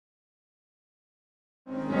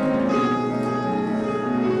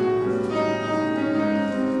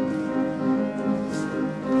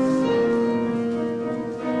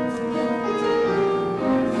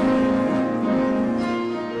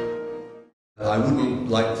I wouldn't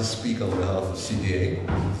like to speak on behalf of CDA.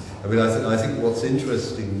 I mean, I think what's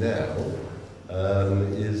interesting now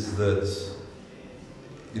is that,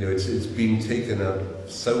 you know, it's been taken up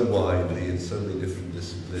so widely in so many different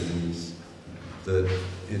disciplines that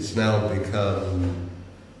it's now become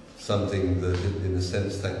something that, in a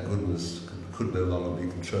sense, thank goodness, could no longer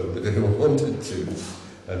be controlled if anyone wanted to.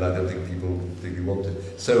 And I don't think people really want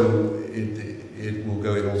it. So it will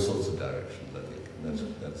go in all sorts of directions, I think. And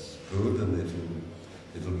that's good, and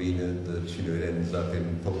it'll mean that, you know, it ends up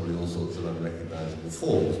in probably all sorts of unrecognizable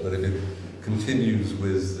forms. But if it continues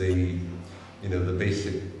with the, you know, the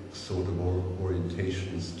basic sort of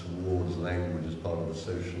orientations towards language as part of the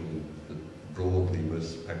social that broadly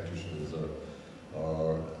most practitioners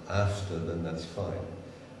are after, then that's fine.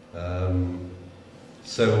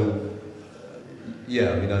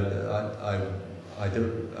 Yeah, I mean, I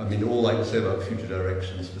don't. I mean, all I can say about future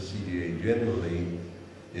directions for CDA generally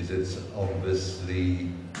is it's obviously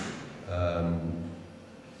a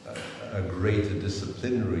greater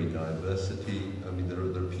disciplinary diversity. I mean, there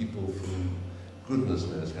are people from goodness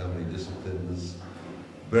knows how many disciplines,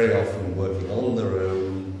 very often working on their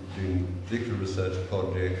own, doing particular research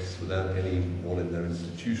projects without anyone in their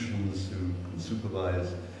institutions who can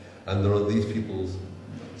supervise, and there are these people,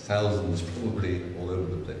 thousands probably, all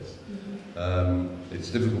over the place. It's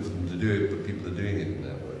difficult for them to do it, but people are doing it in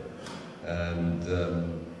that way. And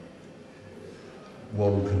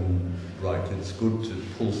one can write, it's good to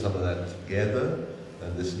pull some of that together,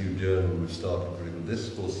 and this new journal we've started, Critical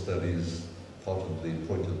Discourse Studies, part of the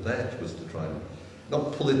point of that was to try and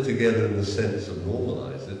not pull it together in the sense of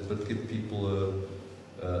normalize it, but give people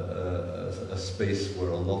a space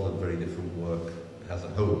where a lot of very different work has a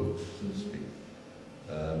home, so to speak.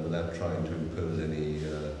 Without trying to impose any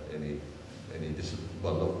discipline.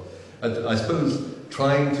 Well, no. I suppose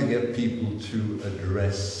trying to get people to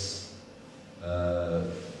address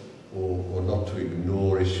or not to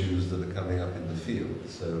ignore issues that are coming up in the field.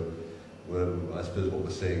 So, I suppose what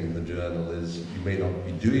we're saying in the journal is you may not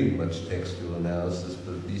be doing much textual analysis,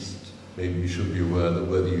 but at least maybe you should be aware that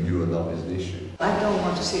whether you do or not is an issue. I don't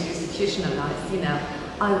want to see it institutionalized, you know.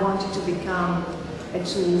 I want it to become a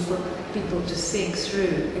tool for people to think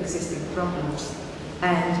through existing problems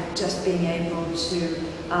and just being able to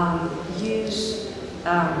use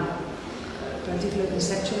particular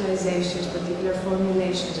conceptualizations, particular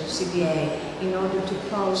formulations of CDA in order to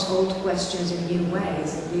pose old questions in new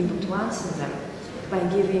ways and be able to answer them by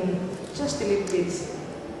giving just a little bit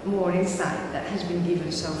more insight that has been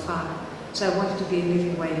given so far. So I want it to be a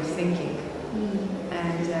living way of thinking.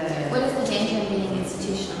 And what is the danger of being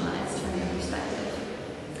institutionalized from your perspective?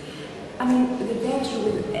 I mean, the danger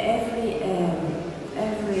with every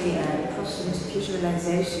process of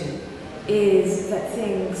institutionalization is that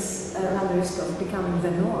things run the risk of becoming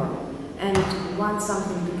the norm. And once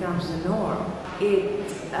something becomes the norm, it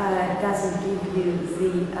doesn't give you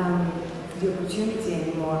the opportunity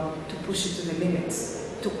anymore to push it to the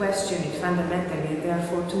limits, to question it fundamentally, and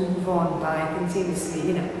therefore to move on by continuously,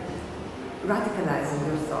 you know, radicalizing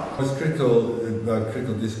your thought. What's critical about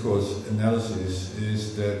critical discourse analysis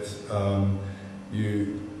is that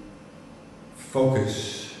you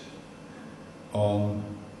focus on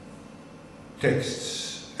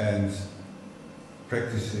texts and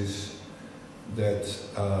practices that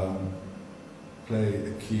play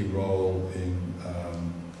a key role in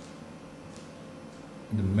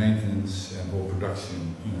the maintenance and or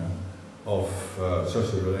production, you know, of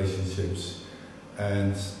social relationships,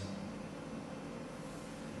 and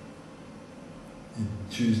you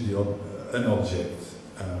choose an object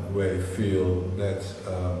where you feel that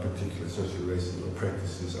particular social relations or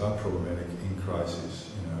practices are problematic in crisis,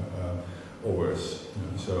 you know, or worse. You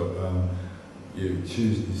know. So you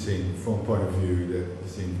choose the thing from a point of view that the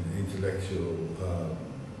thing intellectuals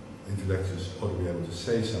ought to be able to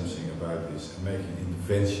say something about this and make an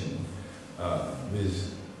intervention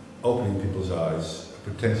with opening people's eyes, a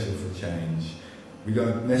potential for change. We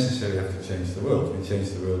don't necessarily have to change the world. We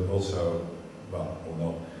change the world also, well, or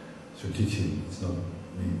not, through teaching. It's not,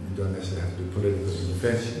 we don't necessarily have to do political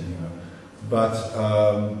intervention, you know. But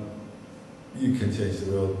you can change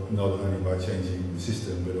the world not only by changing the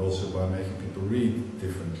system, but also by making people read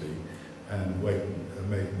differently and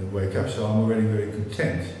making them wake up. So I'm already very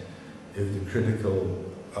content if the critical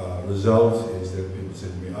result is that people say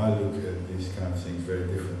to me, I look at these kind of things very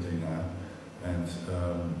differently now, and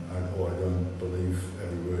I don't believe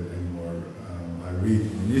every word anymore I read in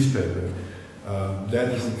the newspaper. That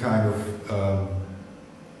is the kind of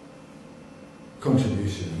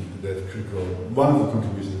contribution that one of the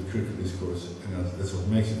contributions that critical discourse, and that's what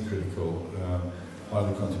makes it critical, one of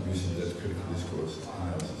the contributions that critical discourse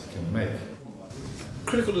analysis can make.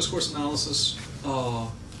 critical discourse analysis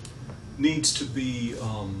needs to be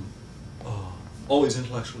always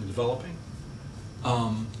intellectually developing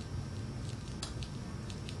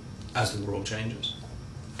as the world changes.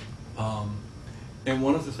 And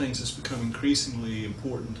one of the things that's become increasingly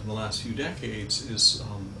important in the last few decades is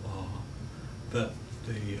that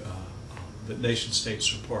that nation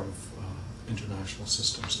states are part of international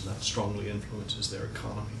systems, and that strongly influences their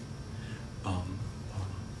economy,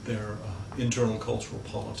 their internal cultural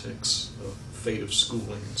politics, the fate of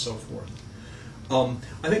schooling, and so forth.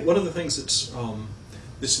 I think one of the things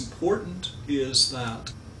that's important is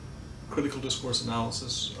that critical discourse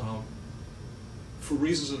analysis, for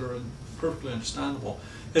reasons that are perfectly understandable,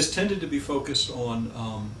 has tended to be focused on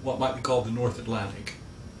what might be called the North Atlantic,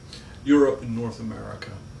 Europe and North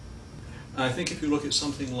America. And I think if you look at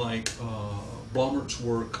something like Blommert's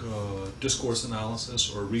work, Discourse Analysis,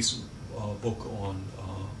 or a recent book on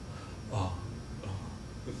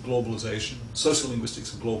globalization,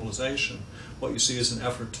 sociolinguistics of globalization, what you see is an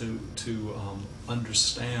effort to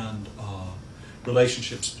understand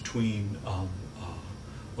relationships between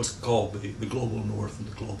what's called the global North and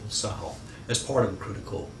the global South as part of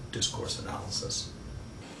critical discourse analysis.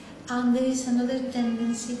 And there is another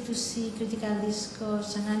tendency to see critical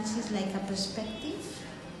discourse analysis like a perspective.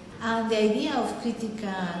 And the idea of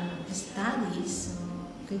critical studies,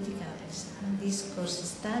 or critical discourse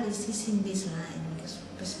studies, is in this line, because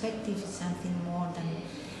perspective is something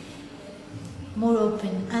more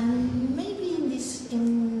open. And maybe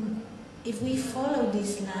if we follow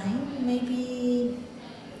this line, maybe,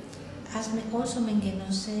 as also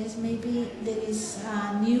Mengueno says, maybe there is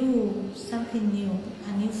something new,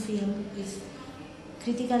 a new field with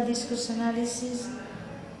critical discourse analysis,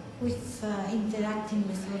 with interacting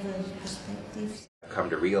with other perspectives. Come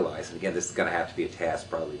to realize, and again, this is going to have to be a task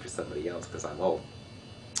probably for somebody else because I'm old,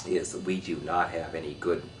 is that we do not have any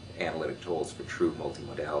good analytic tools for true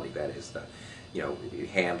multimodality. That is the,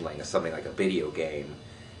 handling of something like a video game.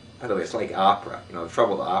 By the way, it's like opera. The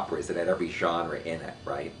trouble with opera is that it had every genre in it,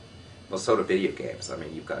 right? Well, so do video games. I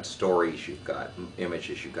mean, you've got stories, you've got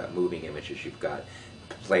images, you've got moving images, you've got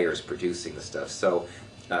players producing the stuff. So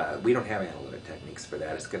we don't have analytic techniques for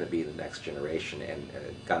that. It's going to be the next generation, and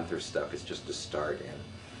Gunther's stuff is just a start.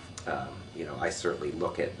 And I certainly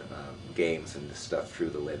look at games and stuff through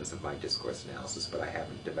the lens of my discourse analysis, but I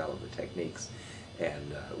haven't developed the techniques.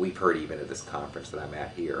 And we've heard even at this conference that I'm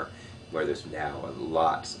at here, where there's now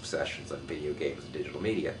lots of sessions on video games and digital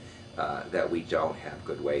media, that we don't have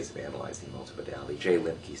good ways of analyzing multimodality. Jay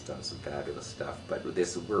Limke's done some fabulous stuff, but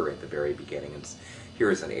we're at the very beginning. And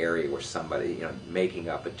here's an area where somebody, making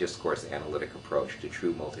up a discourse analytic approach to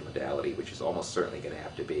true multimodality, which is almost certainly going to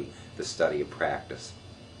have to be the study of practice.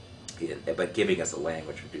 But giving us a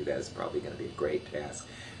language to do that is probably going to be a great task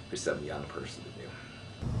for some young person to do.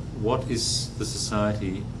 What is the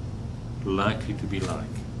society likely to be like?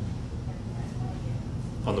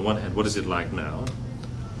 On the one hand, what is it like now?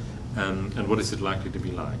 And what is it likely to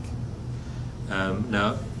be like?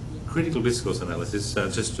 Now, critical discourse analysis,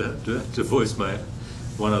 just to voice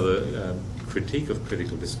one other critique of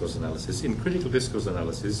critical discourse analysis. In critical discourse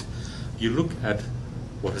analysis, you look at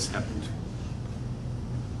what has happened.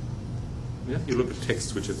 Yeah? You look at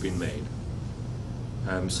texts which have been made.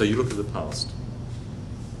 So you look at the past.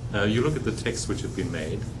 You look at the texts which have been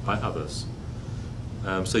made by others.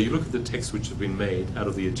 So you look at the texts which have been made out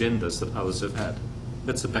of the agendas that others have had.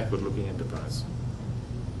 That's a backward-looking enterprise.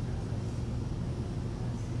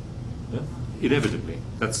 Yeah? Inevitably,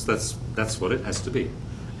 that's what it has to be.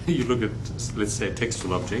 You look at, let's say,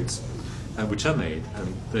 textual objects which are made,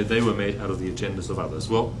 and they were made out of the agendas of others.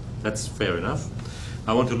 Well, that's fair enough.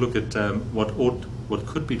 I want to look at what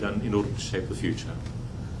could be done in order to shape the future.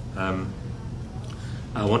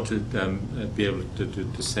 I want to be able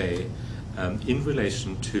to say, in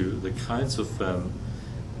relation to the kinds of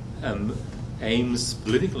aims,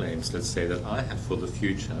 political aims, let's say, that I have for the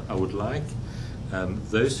future, I would like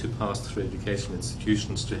those who pass through educational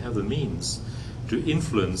institutions to have the means to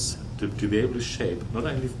influence, to be able to shape, not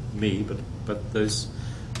only me, but those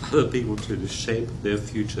other people to shape their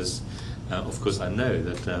futures. Of course, I know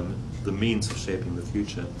that the means of shaping the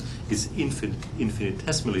future is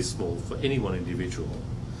infinitesimally small for any one individual,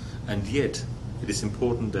 and yet it is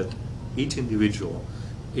important that each individual,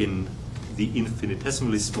 in the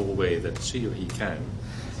infinitesimally small way that she or he can,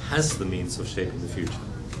 has the means of shaping the future.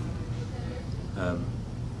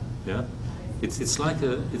 Yeah, it's like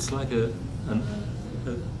on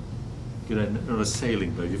a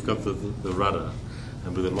sailing boat. You've got the rudder,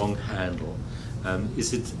 and with a long handle.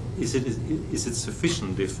 Is it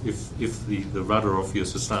sufficient if the rudder of your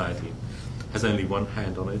society has only one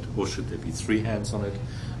hand on it, or should there be three hands on it,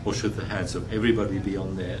 or should the hands of everybody be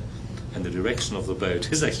on there? And the direction of the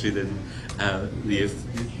boat is actually then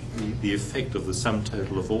the effect of the sum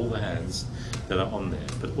total of all the hands that are on there.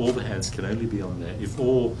 But all the hands can only be on there if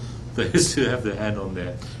all those who have their hand on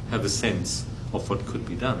there have a sense of what could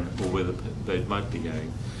be done or where the boat might be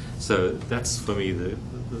going. So that's for me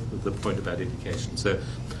the point about education. So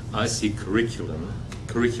I see curriculum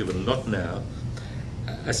not now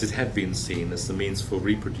as it had been seen as the means for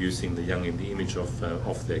reproducing the young in the image of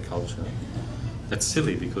their culture. That's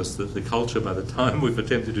silly, because the culture, by the time we've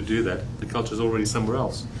attempted to do that, the culture is already somewhere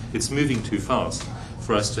else. It's moving too fast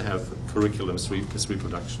for us to have curriculum as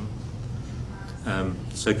reproduction.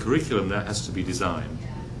 So curriculum now has to be designed.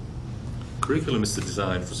 Curriculum is the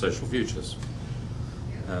design for social futures.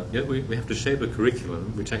 Yet we have to shape a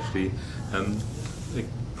curriculum which actually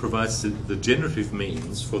provides the generative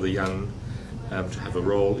means for the young to have a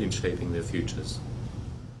role in shaping their futures.